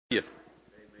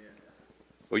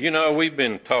Well, we've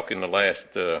been talking the last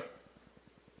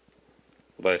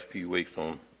few weeks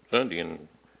on Sunday, and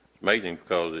it's amazing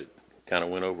because it kind of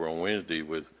went over on Wednesday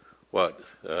with what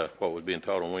was being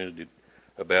taught on Wednesday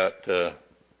about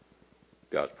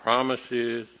God's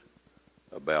promises,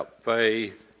 about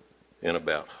faith, and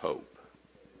about hope.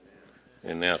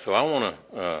 And now, so I want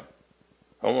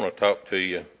to talk to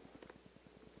you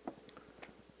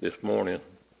this morning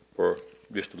for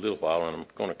just a little while, and I'm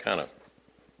going to kind of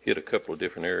hit a couple of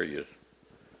different areas.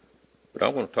 But I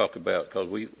want to talk about,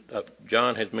 because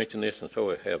John has mentioned this, and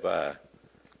so have I,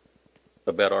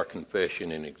 about our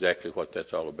confession and exactly what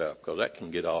that's all about, because that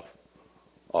can get off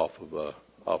of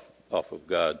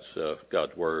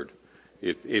God's word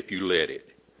if you let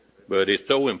it. But it's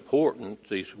so important.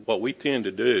 See, what we tend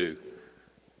to do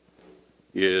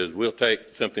is we'll take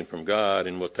something from God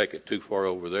and we'll take it too far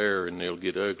over there, and it'll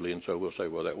get ugly, and so we'll say,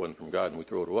 well, that wasn't from God, and we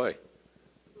throw it away.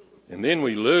 And then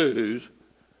we lose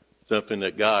something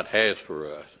that God has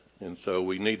for us. And so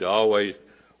we need to always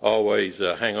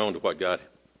hang on to what God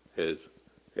is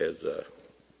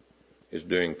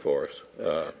doing for us.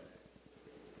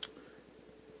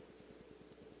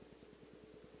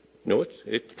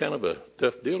 It's kind of a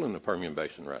tough deal in the Permian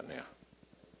Basin right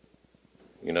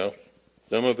now.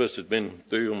 Some of us have been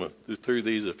through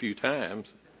these a few times,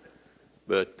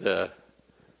 but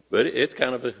it's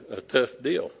kind of a tough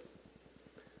deal.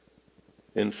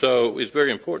 And so it's very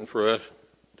important for us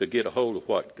to get a hold of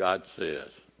what God says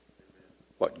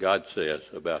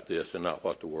about this, and not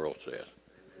what the world says.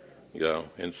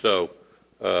 And so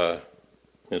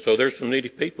there's some needy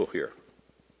people here.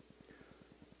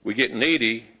 We get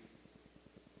needy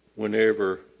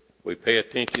whenever we pay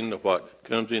attention to what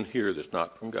comes in here that's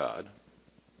not from God,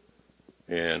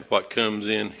 and what comes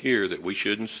in here that we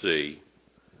shouldn't see,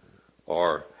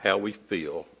 or how we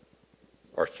feel,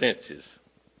 our senses.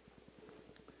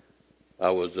 I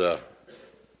was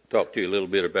talk to you a little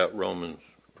bit about Romans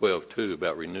 12:2,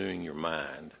 about renewing your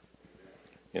mind.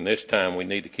 And this time we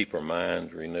need to keep our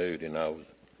minds renewed. And I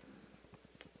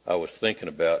was thinking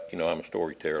about, I'm a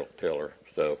storyteller,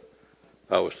 so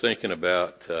I was thinking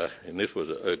about, and this was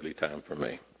an ugly time for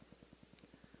me.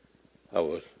 I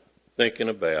was thinking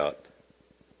about,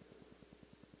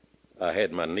 I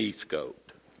had my knee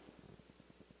scoped.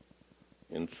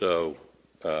 And so,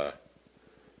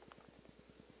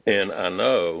 and I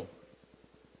know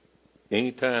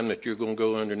anytime that you're going to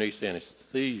go underneath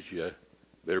anesthesia, you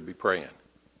better be praying.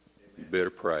 You better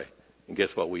pray. And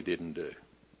guess what we didn't do?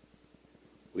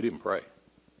 We didn't pray.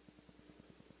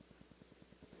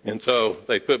 And so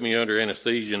they put me under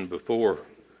anesthesia, and before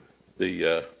they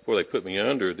put me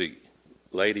under, the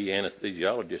lady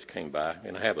anesthesiologist came by,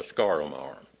 and I have a scar on my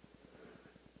arm.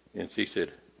 And she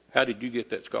said, "How did you get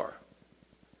that scar?"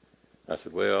 I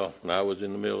said, "Well, when I was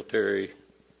in the military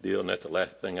deal, and that's the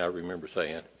last thing I remember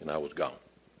saying, and I was gone."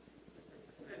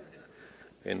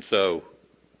 And so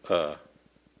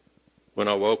when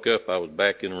I woke up, I was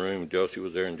back in the room. Josie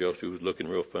was there, and Josie was looking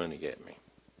real funny at me.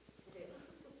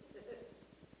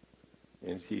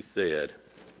 And she said,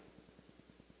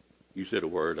 "You said a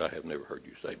word I have never heard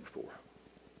you say before."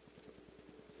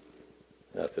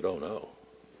 And I said, "Oh, no."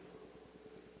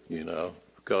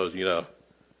 Because, you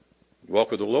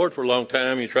walk with the Lord for a long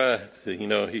time, you try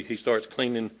to, he starts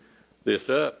cleaning this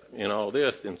up and all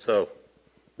this. And so,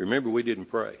 remember, we didn't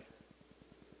pray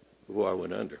before I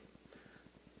went under.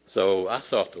 So I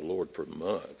sought the Lord for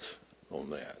months on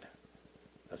that.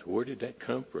 I said, where did that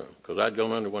come from? Because I'd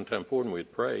gone under one time before, and we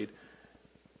had prayed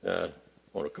on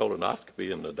a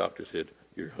colonoscopy, and the doctor said,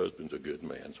 "Your husband's a good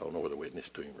man," so I don't know whether I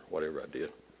witnessed to him or whatever I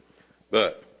did.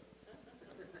 But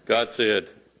God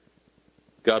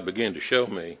began to show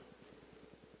me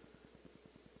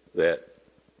that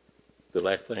the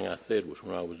last thing I said was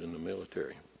when I was in the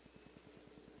military.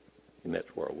 And that's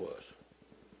where I was.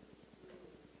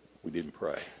 We didn't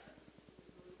pray.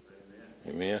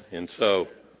 Amen. And so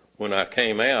when I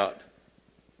came out,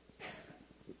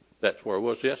 that's where I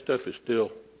was. See, that stuff is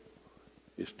still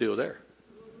there.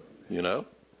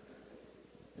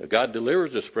 God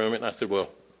delivers us from it. And I said, "Well,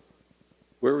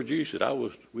 where were you?" He said, "I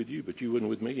was with you, but you wasn't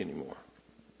with me anymore.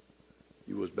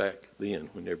 You was back then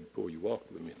before you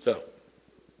walked with me."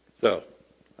 So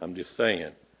I'm just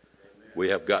saying, we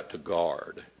have got to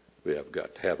guard. We have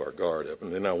got to have our guard up.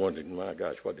 And then I wondered, my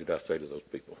gosh, what did I say to those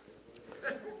people?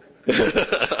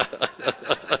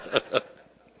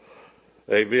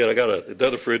 Amen. I got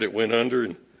another friend that went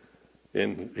under,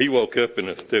 and he woke up, and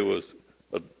there was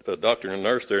a doctor and a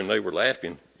nurse there, and they were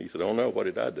laughing. He said, "Oh no, what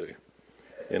did I do?"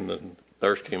 And the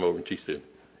nurse came over, and she said,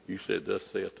 "You said, 'Thus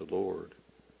saith the Lord.'"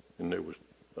 And there was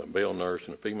a male nurse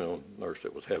and a female nurse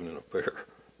that was having an affair.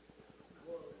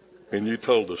 And you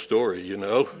told the story, you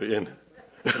know. And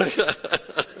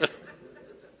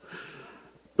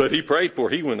but he prayed for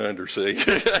he went under, see.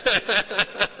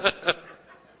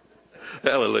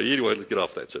 Hallelujah. Anyway, let's get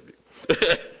off that subject.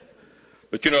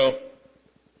 But, you know,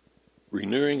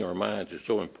 renewing our minds is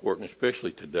so important,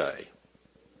 especially today.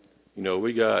 You know,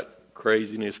 we got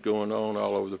craziness going on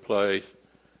all over the place.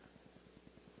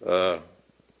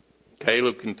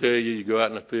 Caleb can tell you go out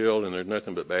in the field and there's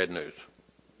nothing but bad news.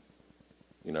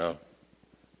 You know,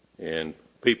 and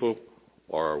people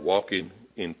are walking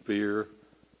in fear,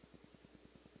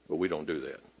 but we don't do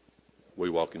that.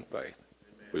 We walk in faith.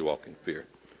 Amen. We walk in fear.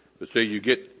 But see, you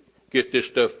get this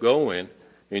stuff going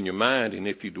in your mind, and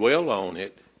if you dwell on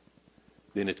it,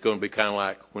 then it's going to be kind of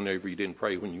like whenever you didn't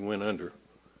pray when you went under.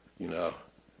 You know,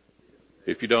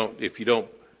 if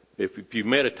you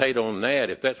meditate on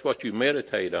that, if that's what you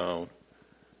meditate on,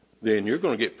 then you're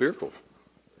going to get fearful.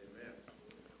 Amen.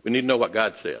 We need to know what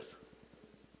God says.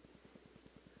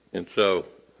 And so,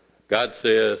 God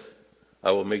says,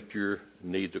 I will meet your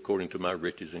needs according to my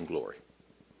riches and glory.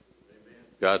 Amen.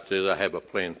 God says, I have a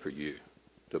plan for you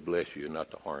to bless you and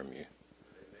not to harm you. Amen.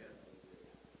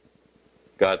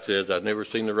 God says, I've never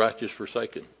seen the righteous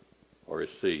forsaken or his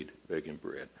seed begging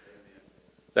bread. Amen.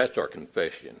 That's our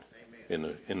confession.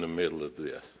 Amen. In the middle of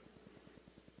this.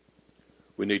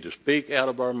 We need to speak out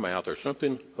of our mouth. There's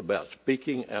something about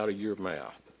speaking out of your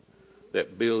mouth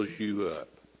that builds you up.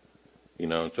 You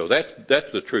know, and so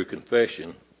that's the true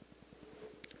confession.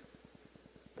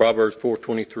 Proverbs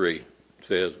 4:23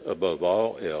 says, above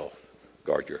all else,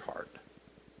 guard your heart.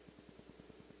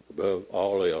 Above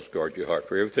all else, guard your heart.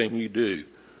 For everything you do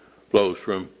flows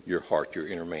from your heart, your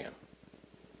inner man.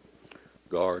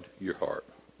 Guard your heart.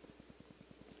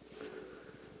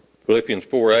 Philippians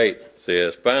 4:8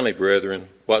 says, finally, brethren,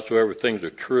 whatsoever things are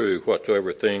true,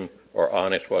 whatsoever things are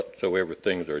honest, whatsoever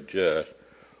things are just,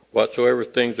 whatsoever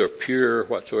things are pure,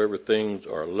 whatsoever things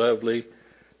are lovely,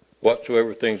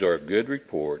 whatsoever things are of good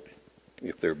report,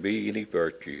 if there be any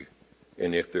virtue,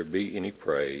 and if there be any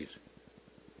praise,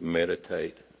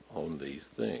 meditate on these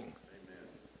things. Amen.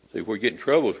 See, we get in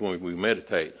trouble when we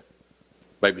meditate.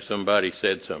 Maybe somebody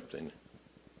said something,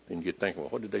 and you think, well,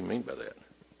 what did they mean by that?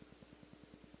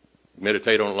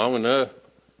 Meditate on it long enough,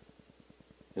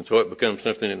 and so it becomes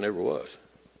something it never was.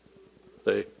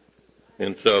 See?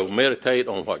 And so meditate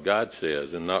on what God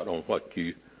says and not on what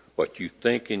you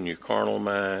think in your carnal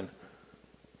mind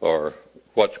or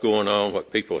what's going on,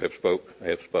 what people have spoke.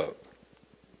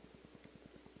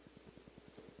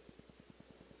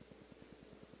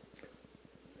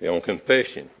 On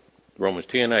confession, Romans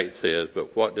 10:8 says,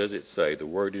 but what does it say? The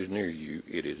word is near you,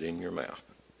 it is in your mouth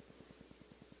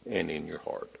and in your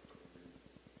heart.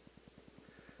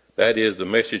 That is the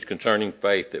message concerning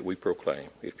faith that we proclaim.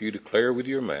 If you declare with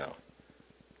your mouth,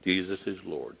 Jesus is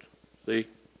Lord. See,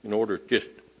 in order just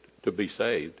to be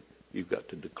saved, you've got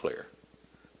to declare.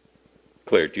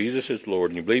 Declare Jesus is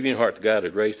Lord, and you believe in your heart that God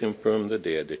has raised him from the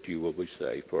dead, that you will be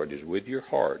saved. For it is with your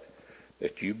heart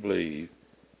that you believe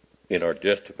and are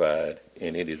justified,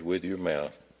 and it is with your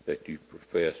mouth that you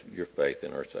profess your faith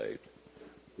and are saved.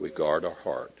 We guard our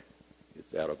heart.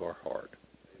 It's out of our heart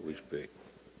we speak.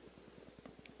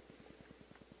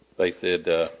 They said,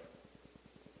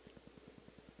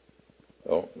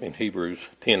 in Hebrews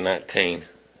 10:19,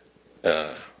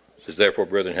 says, therefore,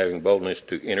 brethren, having boldness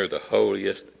to enter the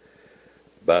holiest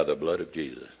by the blood of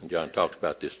Jesus. And John talks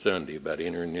about this Sunday, about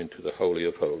entering into the Holy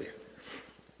of Holies.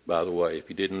 By the way, if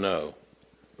you didn't know,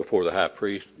 before the high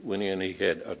priest went in, he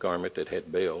had a garment that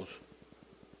had bells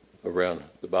around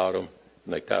the bottom,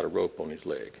 and they tied a rope on his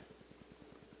leg,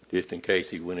 just in case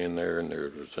he went in there and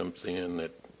there was some sin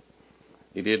that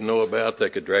he didn't know about, they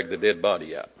could drag the dead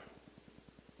body out.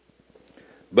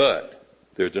 But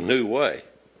there's a new way.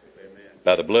 Amen.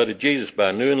 By the blood of Jesus, by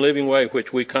a new and living way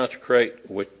which we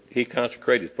consecrate, which he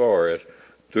consecrated for us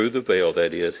through the veil,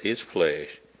 that is, his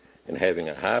flesh. And having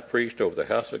a high priest over the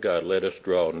house of God, let us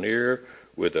draw near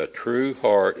with a true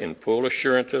heart in full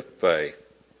assurance of faith,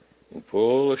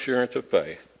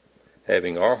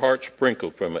 having our hearts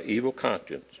sprinkled from an evil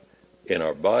conscience and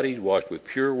our bodies washed with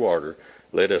pure water.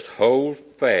 Let us hold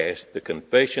fast the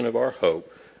confession of our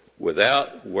hope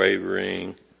without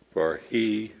wavering, for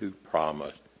he who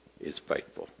promised is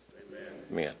faithful. Amen.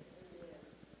 Amen.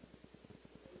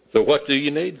 So what do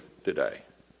you need today?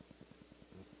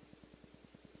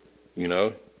 You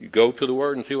know, you go to the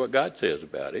Word and see what God says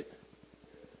about it,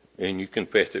 and you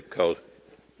confess it because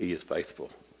he is faithful.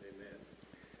 Amen.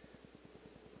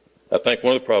 I think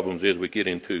one of the problems is we get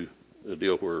into the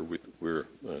deal where we're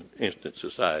an instant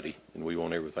society and we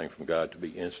want everything from God to be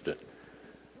instant.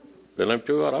 But let me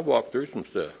tell you what, I've walked through some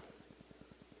stuff.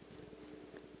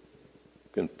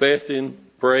 confessing,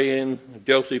 praying,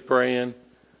 Josie praying,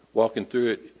 walking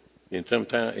through it. And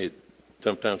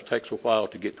sometimes takes a while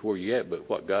to get to where you're at, but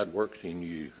what God works in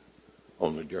you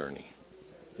on the journey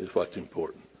is what's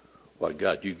important. What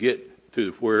God, you get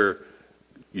to where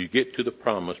you get to the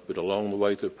promise, but along the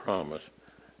way to the promise,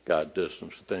 God does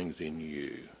some things in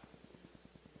you.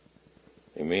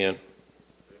 Amen.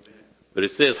 But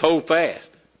it says, hold fast.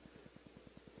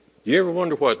 Do you ever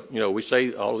wonder what, we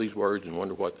say all these words and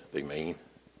wonder what they mean?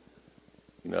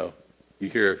 You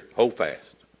hear hold fast.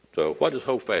 So what does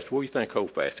hold fast? Where do you think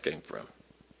hold fast came from?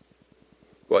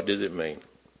 What does it mean?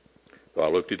 So I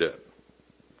looked it up.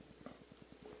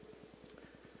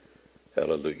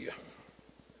 Hallelujah.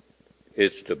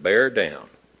 It's to bear down.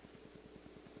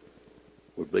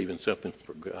 We believe in something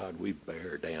for God. We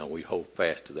bear down. We hold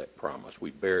fast to that promise.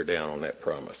 We bear down on that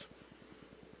promise.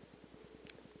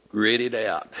 Grit it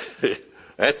out.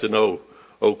 That's an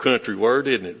old country word,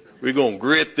 isn't it? We're going to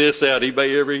grit this out.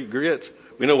 Anybody ever eat grits?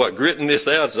 We know what gritting this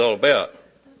out is all about.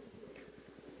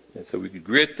 And so we could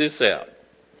grit this out.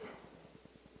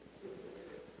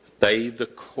 Stay the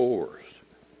course.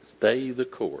 Stay the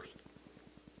course.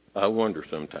 I wonder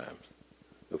sometimes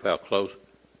of how close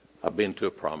I've been to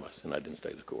a promise and I didn't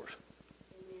stay the course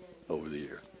over the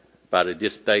years. If I'd have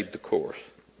just stayed the course,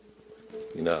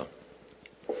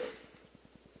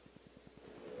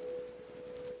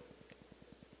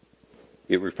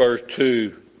 It refers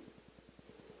to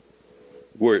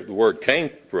where the word came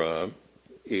from.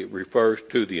 It refers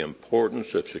to the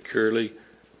importance of securely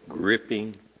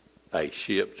gripping a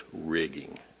ship's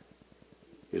rigging.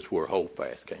 Is where hold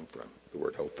fast came from. The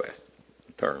word hold fast,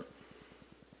 the term.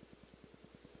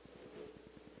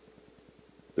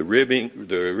 The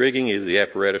rigging is the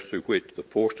apparatus through which the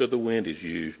force of the wind is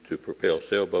used to propel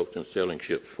sailboats and sailing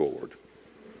ships forward.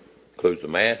 Includes the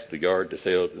mast, the yard, the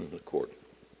sails, and the cordage.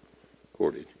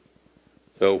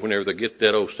 So whenever they get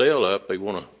that old sail up, they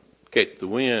want to catch the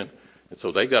wind, and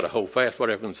so they got to hold fast. What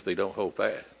happens if they don't hold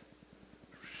fast?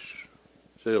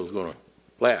 Sail's going to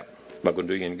flap. Not going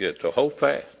to do you any good. So hold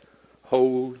fast.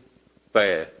 Hold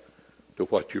fast to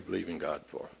what you're believing God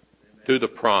for. Amen. To the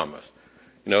promise.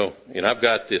 And I've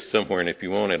got this somewhere, and if you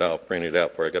want it, I'll print it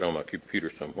out for you. I got it on my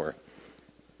computer somewhere.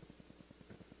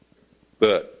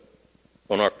 But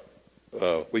on our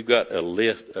we've got a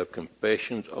list of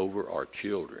confessions over our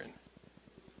children.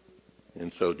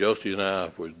 And so Josie and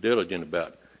I were diligent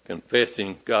about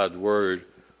confessing God's word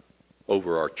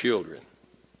over our children.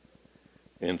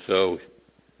 And so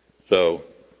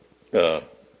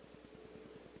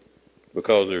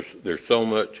because there's so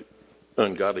much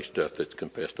ungodly stuff that's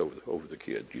confessed over the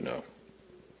kids,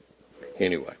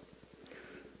 Anyway,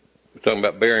 we're talking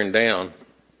about bearing down.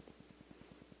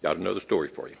 Got another story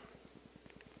for you.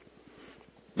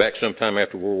 Back sometime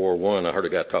after World War I heard a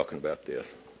guy talking about this.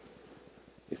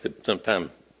 He said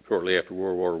sometime shortly after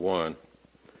World War I,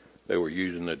 they were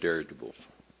using the dirigibles,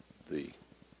 the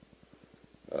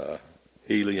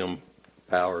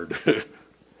helium-powered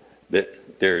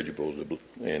dirigibles.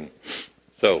 And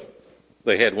so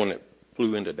they had one that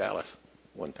flew into Dallas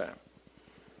one time.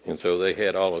 And so they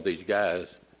had all of these guys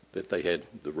that they had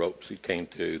the ropes he came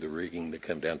to, the rigging that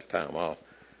come down to tie them off.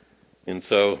 And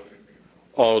so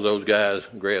all of those guys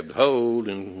grabbed hold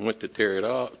and went to tear it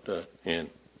off and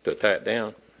to tie it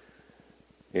down.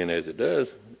 And as it does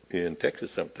in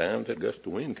Texas sometimes, a gust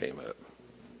of wind came up.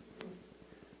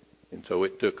 And so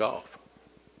it took off.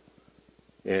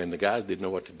 And the guys didn't know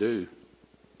what to do.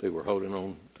 They were holding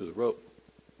on to the rope.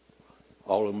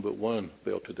 All of them but one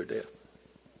fell to their death.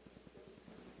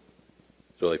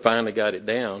 So they finally got it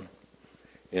down,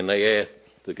 and they asked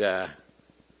the guy,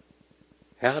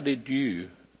 how did you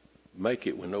make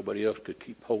it when nobody else could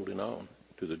keep holding on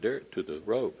to the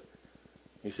rope?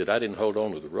 He said, I didn't hold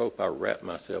on to the rope. I wrapped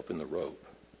myself in the rope.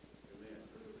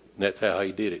 And that's how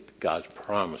he did it, God's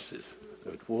promises.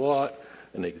 So what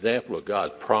an example of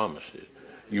God's promises.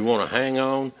 You want to hang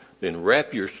on, then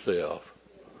wrap yourself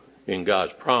in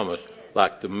God's promise,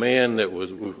 like the man that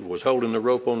was holding the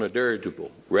rope on the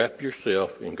dirigible. Wrap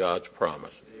yourself in God's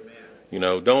promise.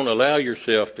 Amen. Don't allow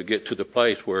yourself to get to the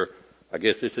place where, I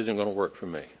guess this isn't going to work for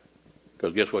me.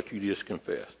 Because guess what? You just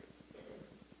confessed.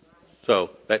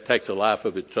 So that takes a life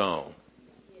of its own.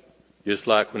 Just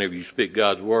like whenever you speak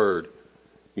God's word,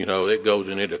 it goes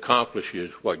and it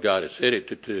accomplishes what God has said it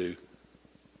to do.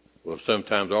 Well,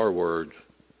 sometimes our words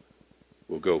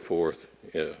will go forth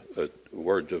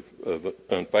words of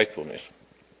unfaithfulness.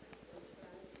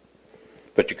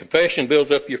 But your confession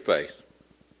builds up your faith.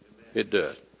 It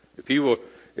does.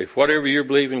 If whatever you're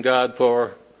believing God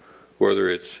for, whether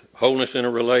it's wholeness in a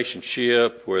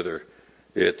relationship, whether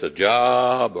it's a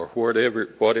job or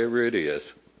whatever it is,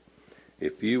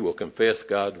 if you will confess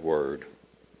God's word,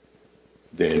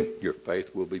 then your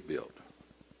faith will be built.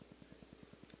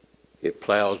 It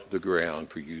plows the ground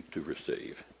for you to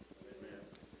receive.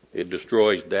 It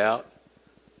destroys doubt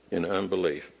and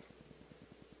unbelief.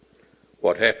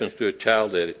 What happens to a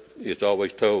child that is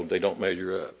always told they don't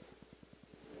measure up?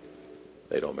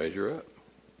 They don't measure up.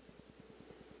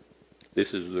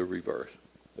 This is the reverse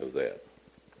of that.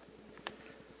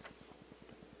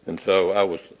 And so I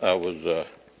was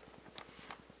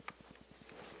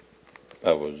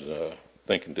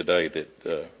thinking today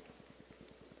that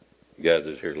you guys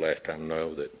that's here last time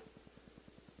know that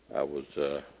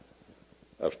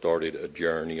I've started a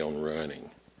journey on running.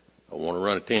 I want to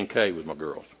run a 10K with my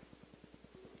girls.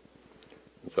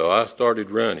 And so I started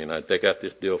running. They got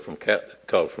this deal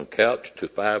called From Couch to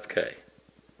 5K.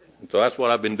 And so that's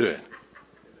what I've been doing.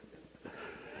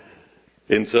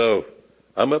 And so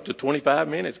I'm up to 25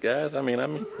 minutes, guys. I'm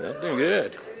doing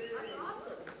good.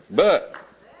 But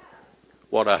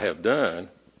what I have done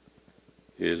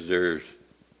is there's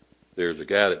a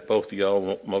guy that most of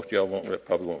y'all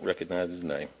probably won't recognize his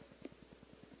name.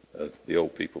 The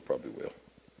old people probably will.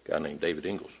 A guy named David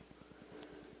Ingalls.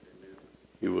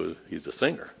 He's a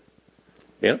singer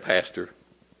and a pastor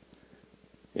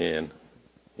and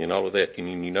all of that.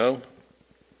 And you know,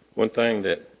 one thing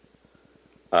that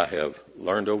I have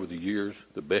learned over the years,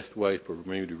 the best way for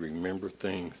me to remember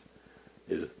things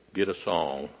is get a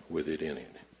song with it in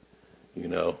it. You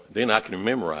know, then I can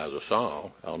memorize a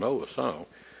song. I'll know a song.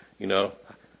 You know,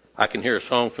 I can hear a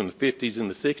song from the 50s and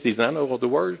the 60s, and I know all the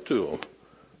words to them,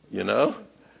 you know.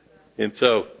 And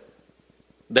so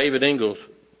David Ingalls,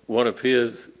 one of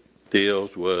his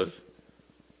deals was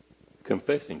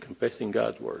confessing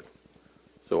God's word.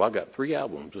 So I got 3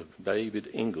 albums of David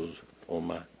Ingalls on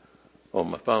my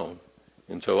phone.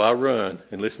 And so I run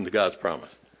and listen to God's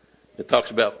promise. It talks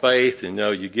about faith, and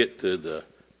you get to the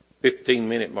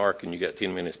 15-minute mark and you got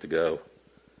 10 minutes to go.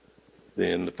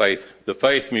 Then the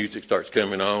faith music starts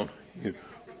coming on. You're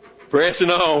pressing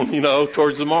on,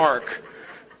 towards the mark,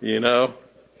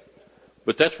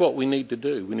 But that's what we need to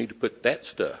do. We need to put that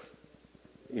stuff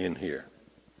in here.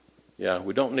 Yeah,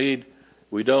 we don't need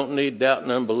doubt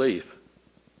and unbelief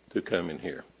to come in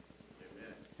here.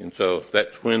 And so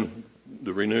that's when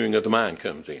the renewing of the mind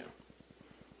comes in.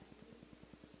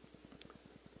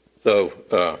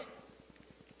 So,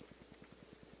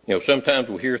 sometimes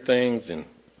we hear things, and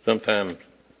sometimes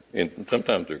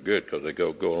they're good because they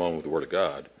go along with the Word of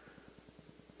God.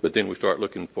 But then we start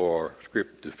looking for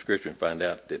the Scripture and find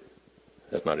out that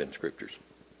that's not in the Scriptures.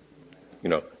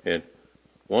 And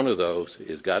one of those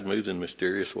is God moves in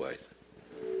mysterious ways,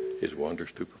 His wonders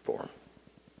to perform.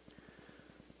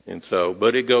 And so,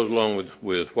 but it goes along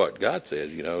with what God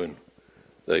says, and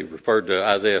they referred to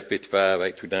Isaiah 55,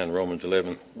 8-9, Romans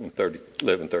 11, and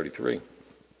 11:33.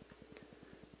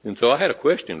 And so I had a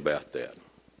question about that.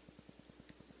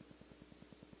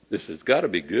 This has got to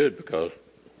be good because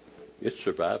it's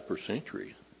survived for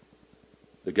centuries.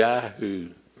 The guy who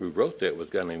wrote that was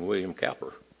a guy named William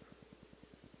Cowper.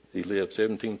 He lived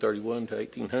 1731 to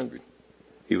 1800.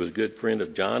 He was a good friend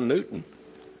of John Newton.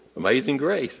 Amazing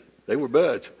Grace. They were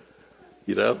buds,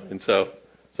 And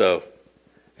so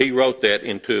he wrote that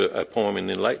into a poem and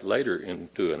then later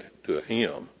into a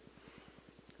hymn.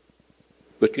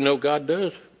 But God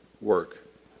does work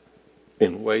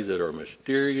in ways that are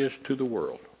mysterious to the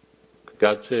world.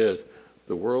 God says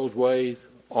the world's ways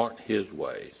aren't His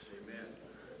ways. Amen.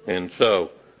 And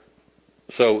so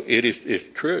it's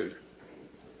true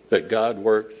that God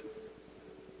works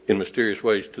in mysterious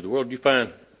ways to the world. You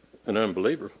find an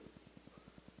unbeliever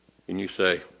and you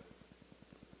say,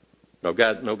 no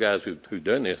guys who've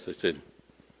done this, they said,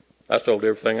 I sold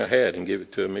everything I had and gave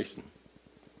it to a mission.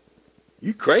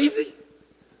 You crazy?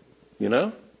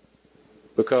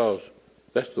 Because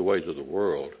that's the ways of the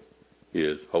world,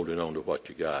 is holding on to what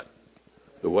you got.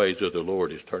 The ways of the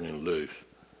Lord is turning loose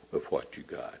of what you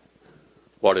got.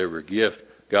 Whatever gift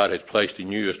God has placed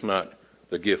in you, it's not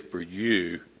the gift for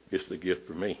you, it's the gift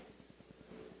for me.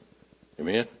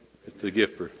 Amen? It's the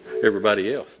gift for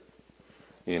everybody else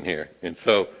in here. And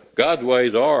so God's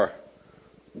ways are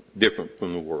different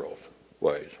from the world's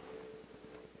ways.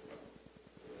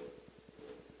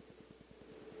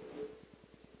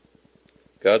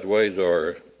 God's ways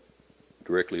are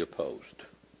directly opposed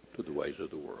to the ways of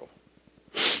the world.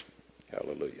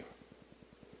 Hallelujah.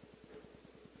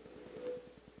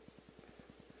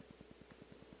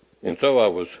 And so I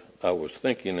was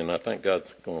thinking, and I think I'm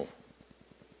going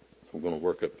to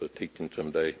work up the teaching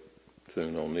someday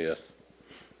soon on this,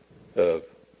 of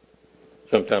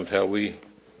sometimes how we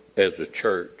as a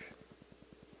church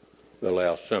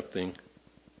allow something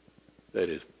that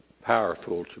is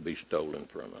powerful to be stolen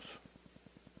from us.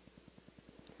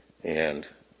 And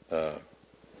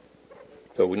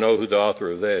so we know who the author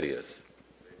of that is.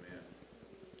 Amen.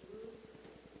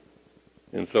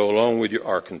 And so along with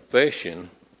our confession,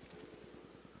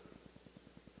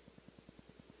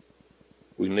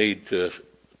 we need to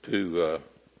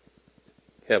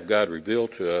have God reveal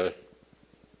to us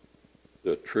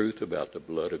the truth about the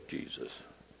blood of Jesus.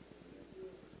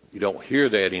 You don't hear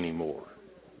that anymore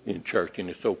in church, and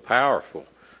it's so powerful.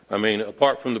 I mean,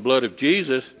 apart from the blood of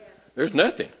Jesus, there's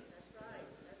nothing.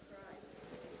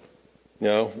 You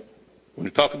know, when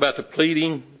we talk about the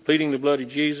pleading the blood of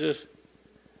Jesus,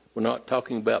 we're not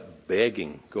talking about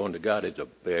begging, going to God as a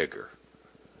beggar.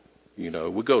 You know,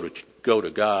 we go to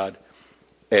God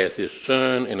as His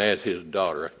son and as His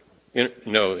daughter. You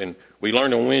know, and we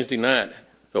learned on Wednesday night.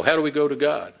 So how do we go to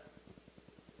God?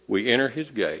 We enter His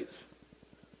gates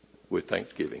with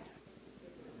thanksgiving,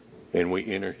 and we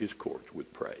enter His courts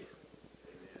with praise.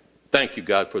 Amen. Thank you,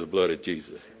 God, for the blood of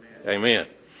Jesus. Amen.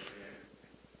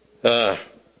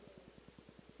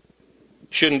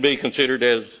 Shouldn't be considered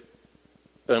as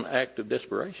an act of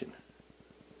desperation.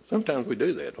 Sometimes we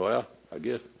do that. Well, I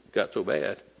guess it got so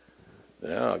bad.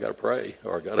 Now I got to pray,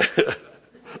 or I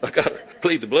got to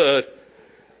plead the blood.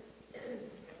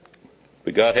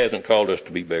 But God hasn't called us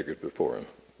to be beggars before Him.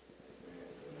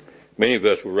 Many of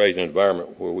us were raised in an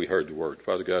environment where we heard the word,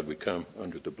 Father God, we come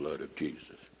under the blood of Jesus.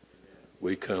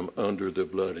 We come under the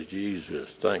blood of Jesus.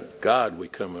 Thank God we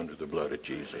come under the blood of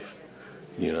Jesus.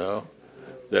 You know,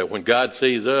 that when God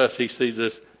sees us, He sees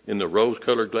us in the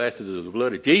rose-colored glasses of the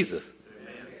blood of Jesus.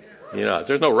 You know,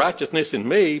 there's no righteousness in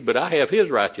me, but I have His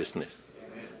righteousness.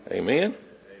 Amen?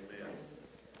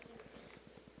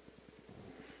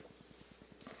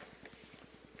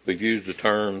 We've used the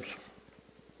terms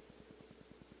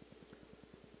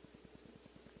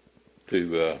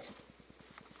to,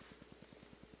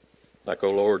 like,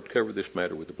 oh Lord, cover this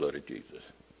matter with the blood of Jesus.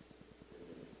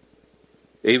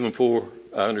 Even before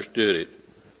I understood it,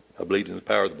 I believed in the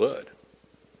power of the blood.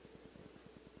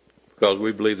 Because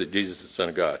we believe that Jesus is the Son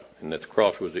of God, and that the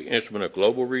cross was the instrument of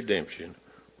global redemption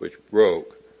which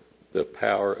broke the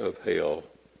power of hell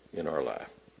in our life.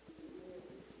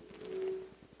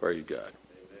 Praise God.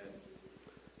 Amen.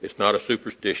 It's not a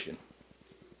superstition.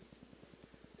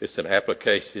 It's an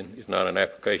application. It's not an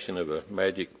application of a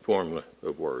magic formula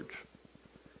of words.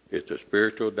 It's a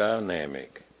spiritual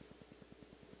dynamic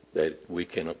that we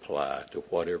can apply to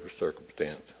whatever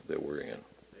circumstance that we're in. Amen.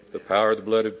 The power of the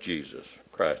blood of Jesus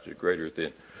Christ is greater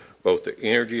than both the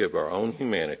energy of our own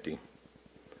humanity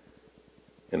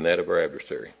and that of our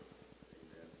adversary.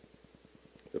 Amen.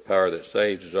 The power that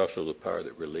saves is also the power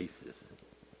that releases,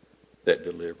 that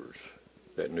delivers,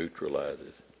 that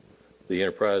neutralizes. The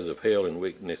enterprise of hell and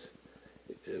weaknesses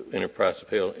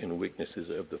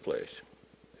of the flesh.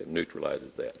 It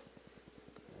neutralizes that.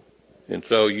 And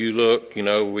so you look, you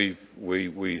know,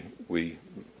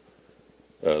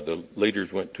 the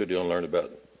leaders went to deal and learned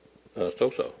about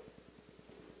sozo.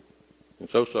 And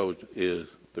sozo is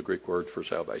the Greek word for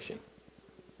salvation.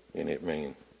 And it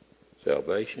means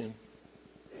salvation,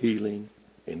 healing,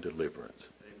 and deliverance.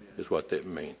 Amen. Is what that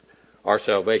means. Our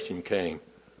salvation came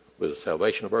with the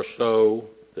salvation of our soul,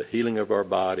 the healing of our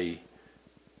body,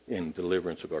 and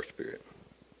deliverance of our spirit.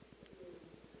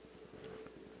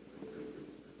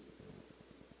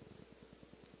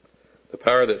 The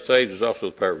power that saves is also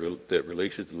the power that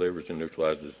releases, delivers, and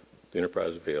neutralizes the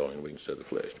enterprise of hell and weakness of the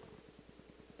flesh.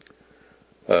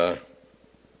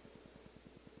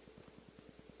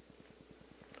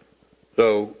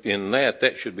 So in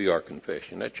that should be our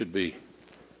confession. That should be,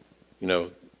 you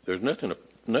know, there's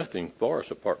nothing for us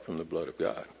apart from the blood of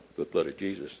God, the blood of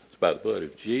Jesus. It's by the blood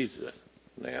of Jesus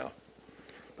now.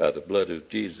 By the blood of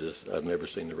Jesus, I've never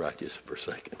seen the righteous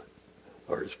forsaken,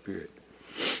 or his spirit,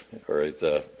 or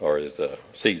his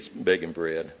seeds begging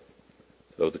bread.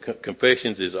 So the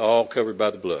confessions is all covered by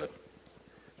the blood.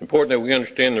 It's important that we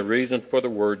understand the reason for the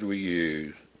words we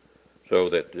use so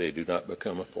that they do not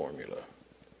become a formula.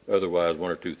 Otherwise,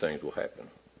 one or two things will happen.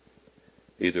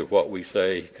 Either what we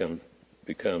say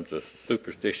becomes a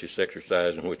superstitious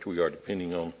exercise in which we are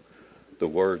depending on the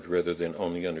words rather than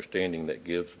on the understanding that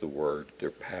gives the word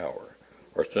their power.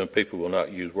 Or some people will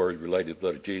not use words related to the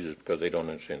blood of Jesus because they don't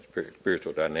understand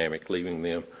spiritual dynamic, leaving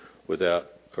them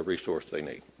without a resource they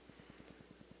need.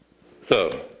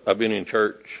 So, I've been in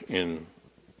church, in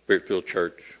Spirit-filled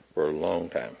church, for a long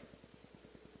time.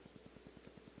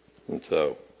 And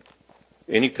so,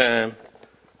 anytime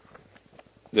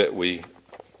that we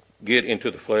get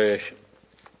into the flesh,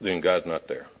 then God's not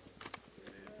there.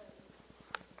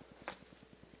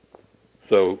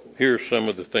 So here's some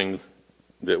of the things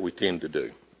that we tend to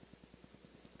do.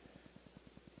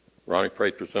 Ronnie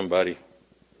prayed for somebody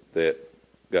that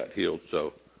got healed,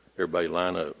 so everybody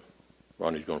line up.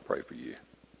 Ronnie's going to pray for you.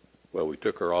 Well, we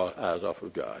took our eyes off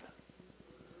of God,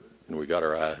 and we got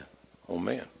our eye on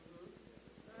man.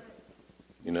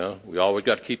 You know, we always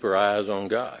got to keep our eyes on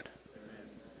God.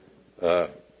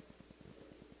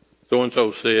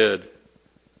 So-and-so said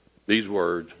these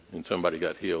words, and somebody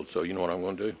got healed. So you know what I'm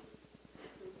going to do?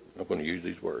 I'm going to use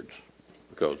these words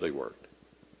because they worked.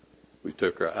 We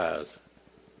took our eyes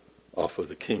off of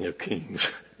the King of Kings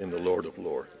and the Lord of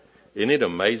Lords. Isn't it an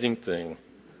amazing thing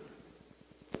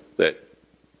that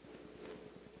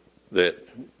the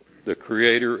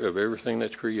creator of everything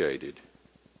that's created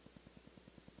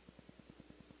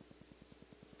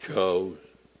chose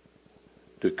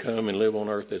to come and live on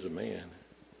earth as a man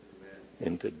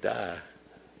and to die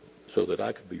so that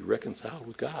I could be reconciled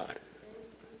with God,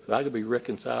 so I could be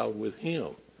reconciled with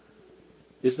him.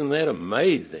 Isn't that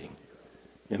amazing?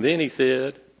 And then he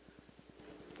said,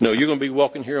 no, you're going to be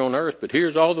walking here on earth, but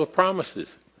here's all the promises.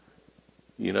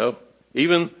 You know,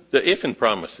 even the if-and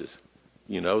promises.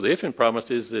 You know, the if-and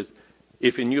promises is,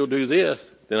 if and you'll do this,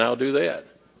 then I'll do that.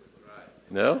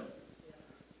 You know?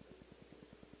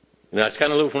 And I was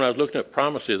kind of, when I was looking at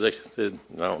promises, they said,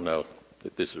 I don't know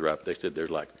if this is right, but they said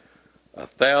there's like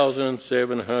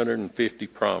 1,750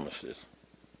 promises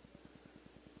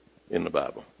in the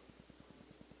Bible.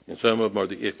 And some of them are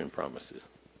the if-and promises.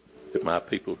 If my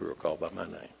people who are called by my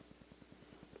name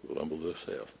will humble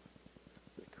themselves.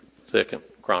 2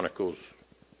 Chronicles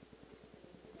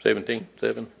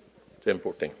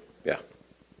 7:14. Yeah.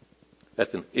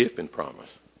 That's an if-and promise.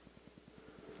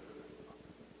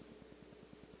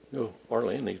 No, our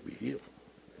land needs to be healed.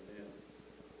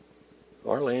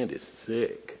 Our land is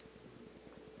sick.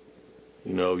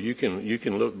 You know, you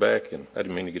can look back, and I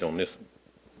didn't mean to get on this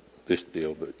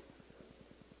deal, but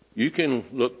you can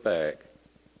look back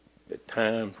at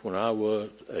times when I was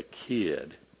a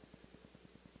kid,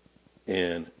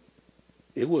 and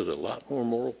it was a lot more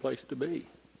moral place to be.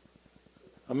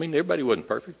 I mean, everybody wasn't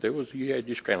perfect. You had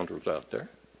your scoundrels out there,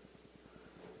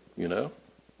 you know.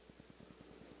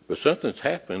 But something's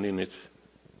happened, and it's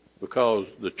because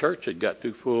the church had got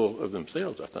too full of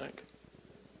themselves, I think.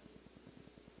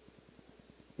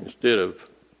 Instead of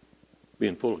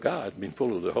being full of God, being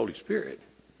full of the Holy Spirit.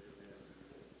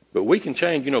 But we can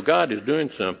change. You know, God is doing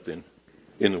something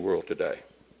in the world today.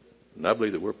 And I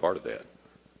believe that we're part of that.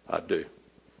 I do.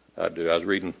 I was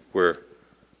reading where,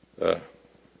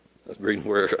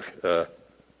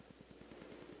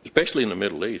 especially in the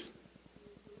Middle East,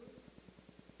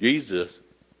 Jesus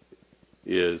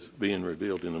is being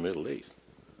revealed in the Middle East.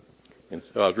 And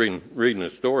so I was reading a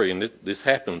story, and this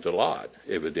happens a lot,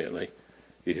 evidently.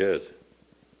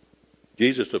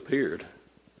 Jesus appeared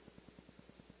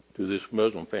to this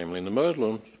Muslim family, and the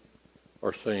Muslims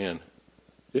are saying,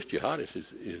 this jihadist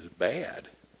is bad.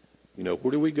 You know,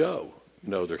 where do we go? You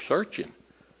know, they're searching.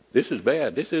 This is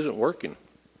bad. This isn't working.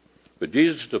 But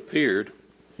Jesus appeared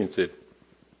and said,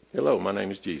 hello, my name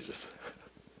is Jesus.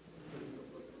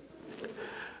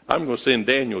 I'm going to send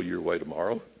Daniel your way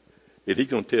tomorrow, and he's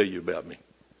going to tell you about me.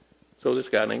 So this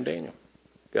guy named Daniel,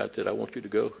 God said, I want you to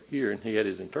go here, and he had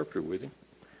his interpreter with him.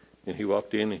 And he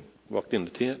walked in the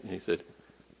tent, and he said,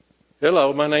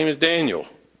 hello, my name is Daniel.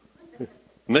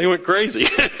 And they went crazy.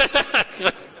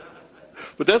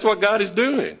 But that's what God is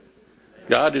doing.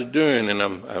 God is doing, and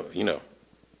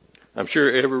I'm sure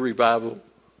every revival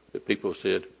that people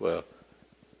said, well,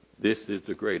 this is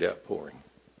the great outpouring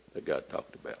that God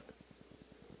talked about.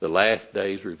 The last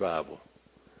days revival.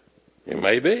 It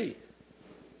may be.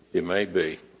 It may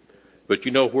be. But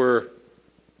you know where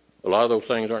a lot of those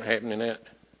things aren't happening at?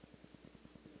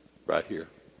 Right here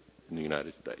in the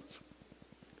United States.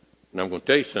 And I'm going to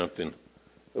tell you something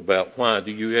about why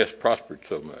the U.S. prospered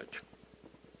so much.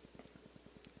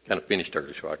 Kind of finished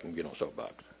early so I can get on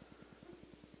soapbox.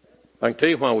 I can tell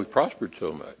you why we prospered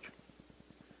so much.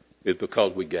 It's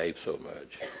because we gave so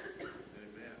much.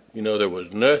 You know, there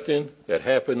was nothing that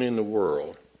happened in the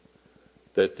world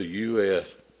that the U.S.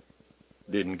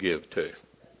 didn't give to.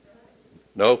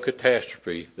 No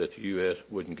catastrophe that the U.S.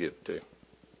 wouldn't give to.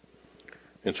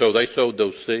 And so they sowed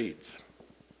those seeds.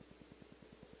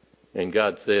 And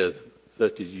God says,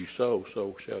 such as you sow,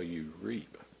 so shall you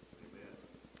reap.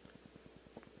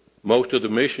 Most of the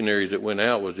missionaries that went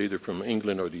out was either from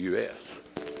England or the U.S.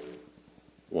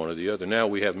 One or the other. Now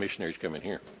we have missionaries coming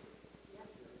here.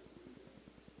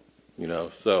 You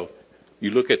know, so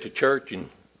you look at the church and,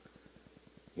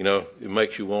 you know, it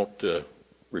makes you want to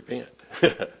repent.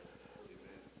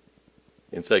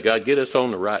 And say, God, get us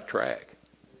on the right track.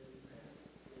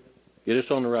 Get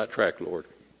us on the right track, Lord.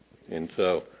 And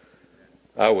so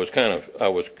I was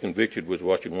convicted, was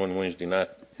watching one Wednesday night,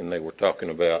 and they were talking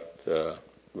about a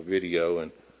video,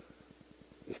 and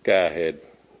this guy had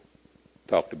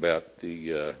talked about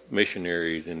the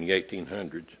missionaries in the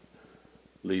 1800s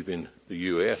leaving the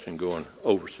U.S. and going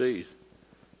overseas,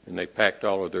 and they packed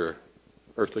all of their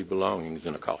earthly belongings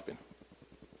in a coffin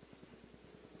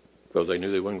because they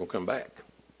knew they weren't going to come back.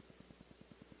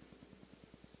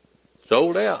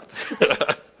 Sold out.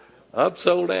 I'm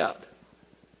sold out.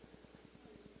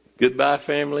 Goodbye,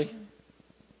 family.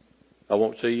 I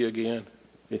won't see you again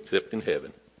except in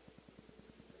heaven.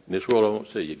 In this world, I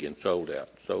won't see you again. Sold out,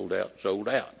 sold out, sold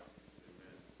out.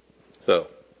 So,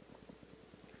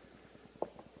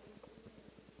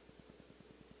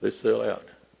 let's sell out.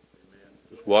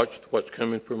 Just watch what's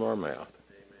coming from our mouth.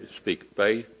 We speak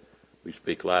faith. We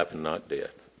speak life and not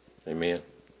death. Amen.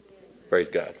 Praise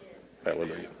God.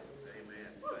 Hallelujah.